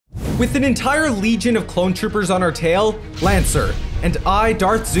With an entire legion of clone troopers on our tail, Lancer and I,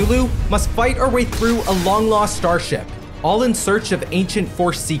 Darth Zulu, must fight our way through a long-lost starship, all in search of ancient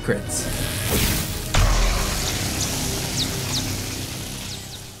Force secrets.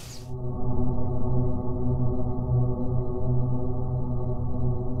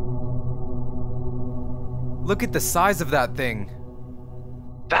 Look at the size of that thing.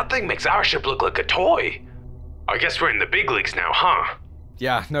 That thing makes our ship look like a toy. I guess we're in the big leagues now, huh?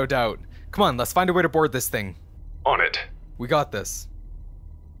 Yeah, no doubt. Come on, let's find a way to board this thing. On it. We got this.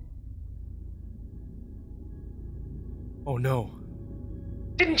 Oh no.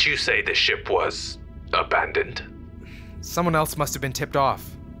 Didn't you say this ship was abandoned? Someone else must have been tipped off.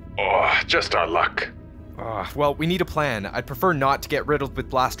 Oh, just our luck. Well, we need a plan. I'd prefer not to get riddled with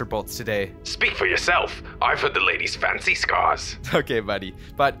blaster bolts today. Speak for yourself. I've heard the ladies fancy scars. Okay, buddy.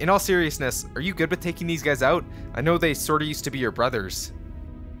 But in all seriousness, are you good with taking these guys out? I know they sorta used to be your brothers.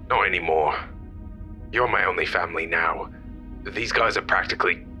 Not anymore. You're my only family now. These guys are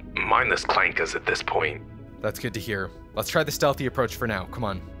practically mindless clankers at this point. That's good to hear. Let's try the stealthy approach for now. Come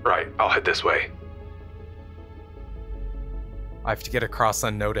on. Right, I'll head this way. I have to get across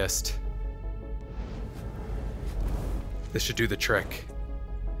unnoticed. This should do the trick.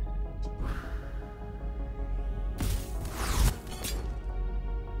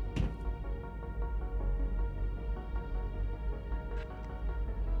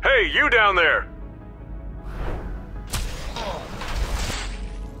 Hey, you down there!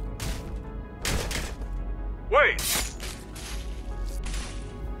 Wait!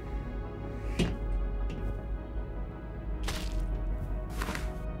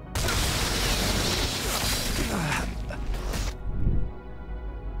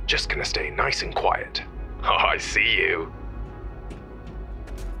 Just gonna stay nice and quiet. Oh, I see you.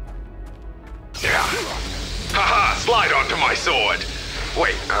 Yeah. Haha, slide onto my sword.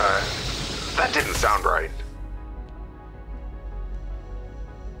 Wait, that didn't sound right.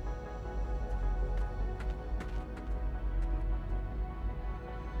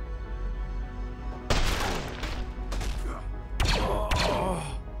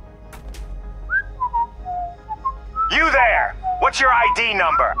 You there! What's your ID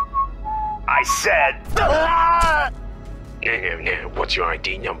number? I said... What's your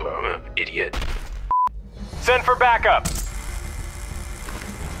ID number, idiot? Send for backup.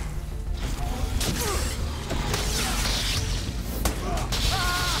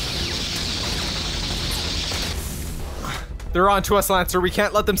 They're on to us, Lancer. We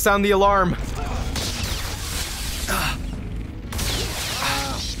can't let them sound the alarm.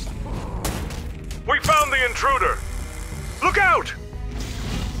 We found the intruder. Look out!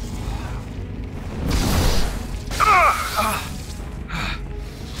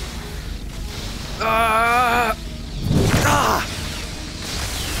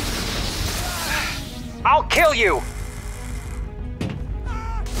 I'll kill you!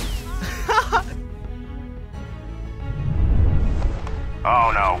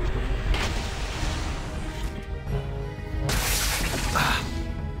 Oh no.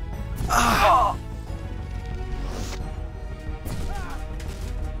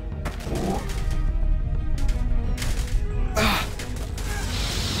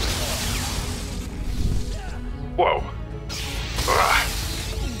 Whoa.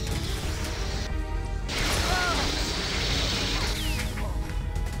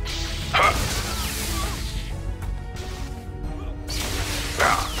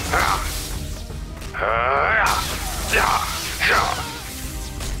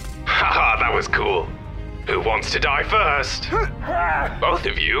 Haha, that was cool. Who wants to die first? Both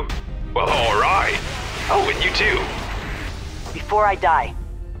of you? Well, alright. Oh, and you too. Before I die.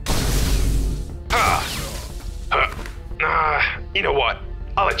 You know what?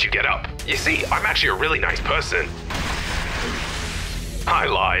 I'll let you get up. You see, I'm actually a really nice person. I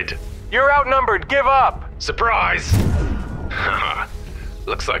lied. You're outnumbered, give up! Surprise!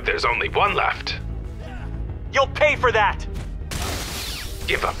 Looks like there's only one left. You'll pay for that!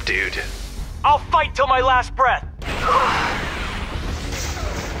 Give up, dude. I'll fight till my last breath!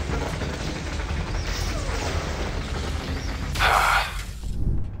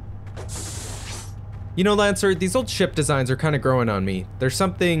 You know, Lancer, these old ship designs are kind of growing on me. There's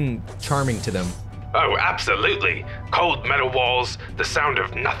something charming to them. Oh, absolutely. Cold metal walls, the sound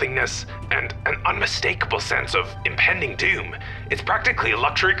of nothingness, and an unmistakable sense of impending doom. It's practically a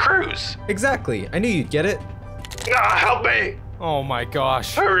luxury cruise. Exactly. I knew you'd get it. Help me! Oh my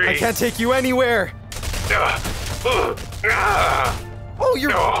gosh. Hurry. I can't take you anywhere. Oh,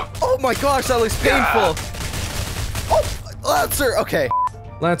 you're... Oh my gosh, that looks painful. Oh, Lancer, okay.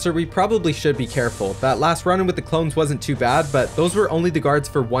 Lancer, we probably should be careful. That last run-in with the clones wasn't too bad, but those were only the guards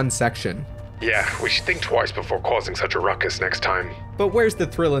for one section. Yeah, we should think twice before causing such a ruckus next time. But where's the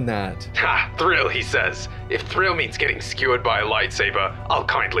thrill in that? Ha! Thrill, he says. If thrill means getting skewered by a lightsaber, I'll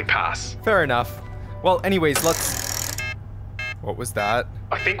kindly pass. Fair enough. Well, anyways, let's... What was that?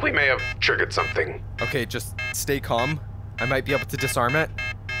 I think we may have triggered something. Okay, just stay calm. I might be able to disarm it.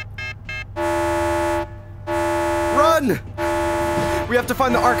 Run! We have to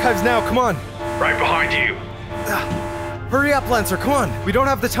find the archives now, come on! Right behind you. Hurry up, Lancer, come on! We don't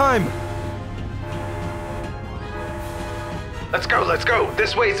have the time! Let's go, let's go.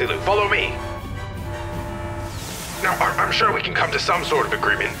 This way, Zulu, follow me. Now, I'm sure we can come to some sort of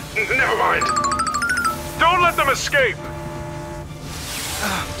agreement. Never mind. Don't let them escape!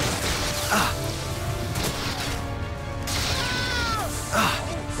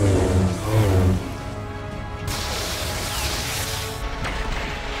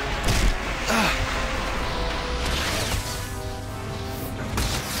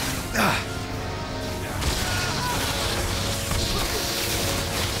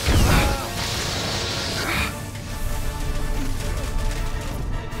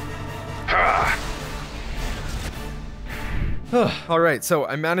 Alright, so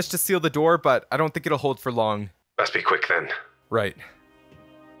I managed to seal the door, but I don't think it'll hold for long. Let's be quick then. Right.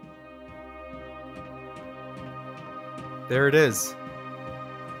 There it is.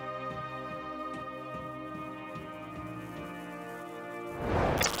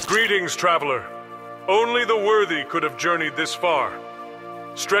 Greetings, traveler. Only the worthy could have journeyed this far.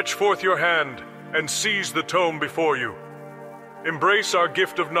 Stretch forth your hand and seize the tome before you. Embrace our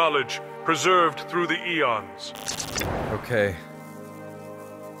gift of knowledge, preserved through the eons. Okay.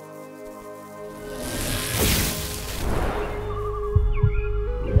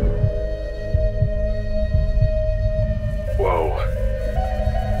 Whoa.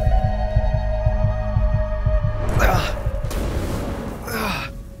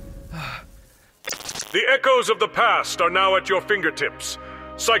 The echoes of the past are now at your fingertips.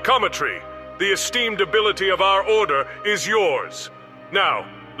 Psychometry, the esteemed ability of our order, is yours. Now,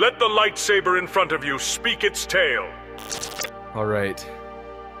 let the lightsaber in front of you speak its tale. Alright.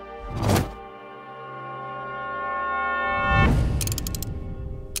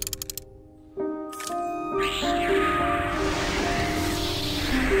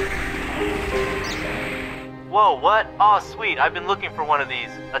 Whoa, what? Aw, sweet, I've been looking for one of these.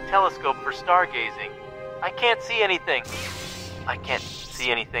 A telescope for stargazing. I can't see anything. I can't see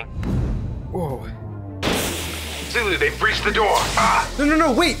anything. Whoa. Zulu, they've breached the door. Ah!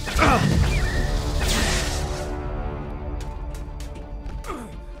 No, wait!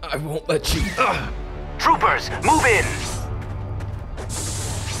 I won't let you. Troopers, move in!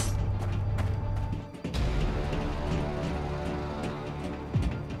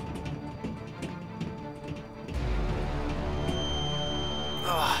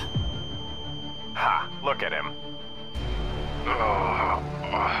 Ha, look at him.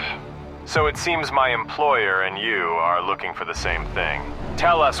 So it seems my employer and you are looking for the same thing.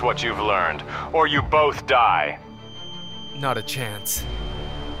 Tell us what you've learned, or you both die. Not a chance.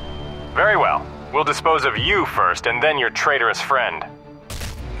 Very well. We'll dispose of you first, and then your traitorous friend.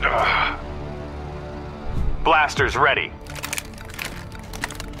 Blasters ready.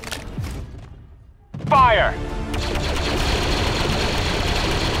 Fire!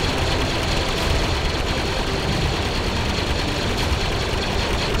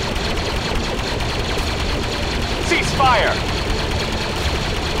 Cease fire!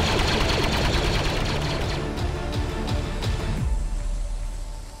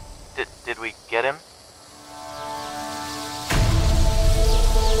 Did we get him?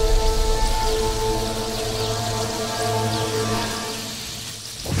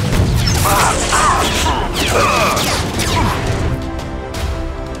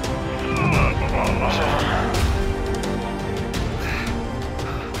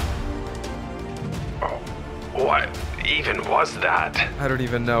 What even was that? I don't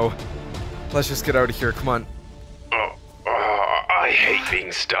even know. Let's just get out of here, come on. I hate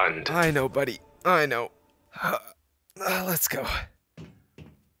being stunned. I know, buddy. I know. Let's go.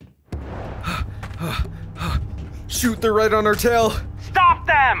 Shoot, they're right on our tail. Stop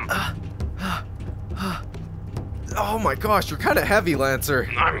them! Oh my gosh, you're kind of heavy, Lancer.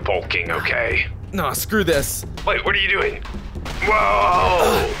 I'm bulking, okay? Nah, screw this. Wait, what are you doing?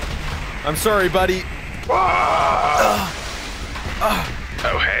 Whoa! I'm sorry, buddy. Whoa!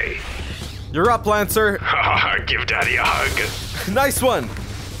 Oh, hey. You're up, Lancer. Give Daddy a hug. Nice one.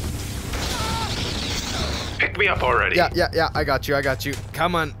 Pick me up already. Yeah, I got you.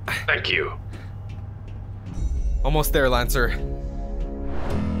 Come on. Thank you. Almost there, Lancer.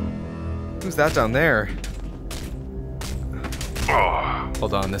 Who's that down there? Oh,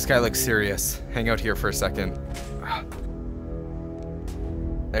 Hold on, this guy looks serious. Hang out here for a second.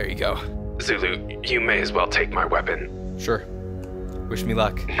 There you go. Zulu, you may as well take my weapon. Sure. Wish me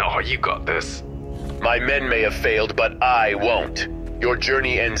luck. No, you got this. My men may have failed, but I won't. Your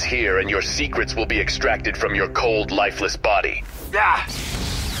journey ends here, and your secrets will be extracted from your cold, lifeless body. Ah!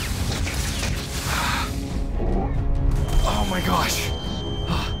 Oh my gosh.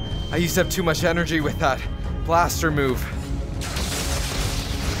 I used to have too much energy with that blaster move.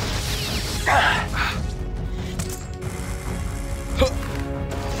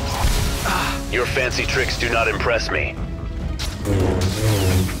 Your fancy tricks do not impress me.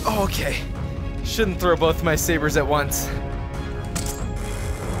 Oh, okay. Shouldn't throw both my sabers at once.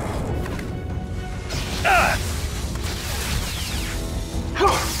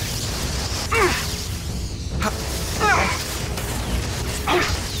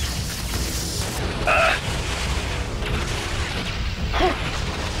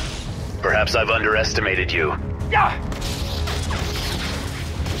 Perhaps I've underestimated you.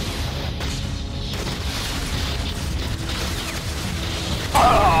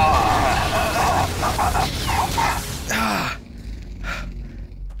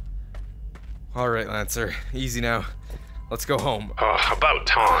 All right, Lancer. Easy now. Let's go home. About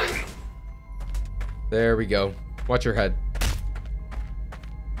time. There we go. Watch your head.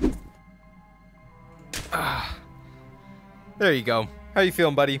 There you go. How you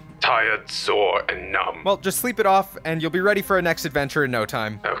feeling, buddy? Tired, sore, and numb. Well, just sleep it off, and you'll be ready for our next adventure in no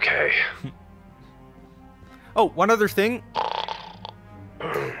time. Okay. Oh, one other thing.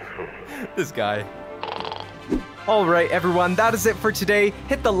 This guy. Alright everyone, that is it for today.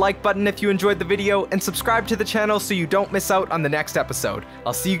 Hit the like button if you enjoyed the video, and subscribe to the channel so you don't miss out on the next episode.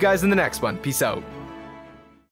 I'll see you guys in the next one. Peace out.